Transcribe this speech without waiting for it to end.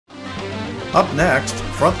Up next,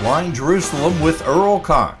 Frontline Jerusalem with Earl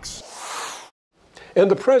Cox. In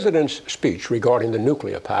the president's speech regarding the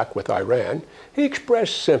nuclear pact with Iran, he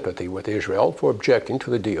expressed sympathy with Israel for objecting to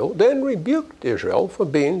the deal, then rebuked Israel for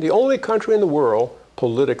being the only country in the world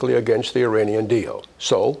politically against the Iranian deal.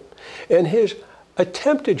 So, in his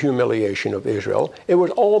attempted humiliation of Israel, it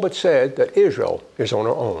was all but said that Israel is on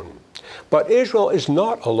her own. But Israel is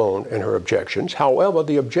not alone in her objections. However,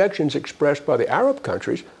 the objections expressed by the Arab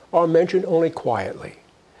countries are mentioned only quietly.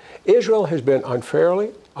 Israel has been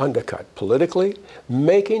unfairly undercut politically,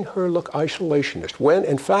 making her look isolationist, when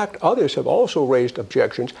in fact others have also raised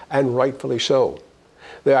objections, and rightfully so.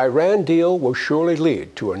 The Iran deal will surely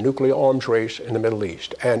lead to a nuclear arms race in the Middle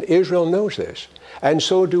East, and Israel knows this, and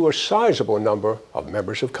so do a sizable number of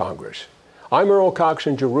members of Congress. I'm Earl Cox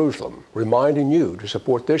in Jerusalem, reminding you to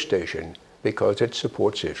support this station because it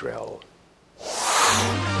supports Israel.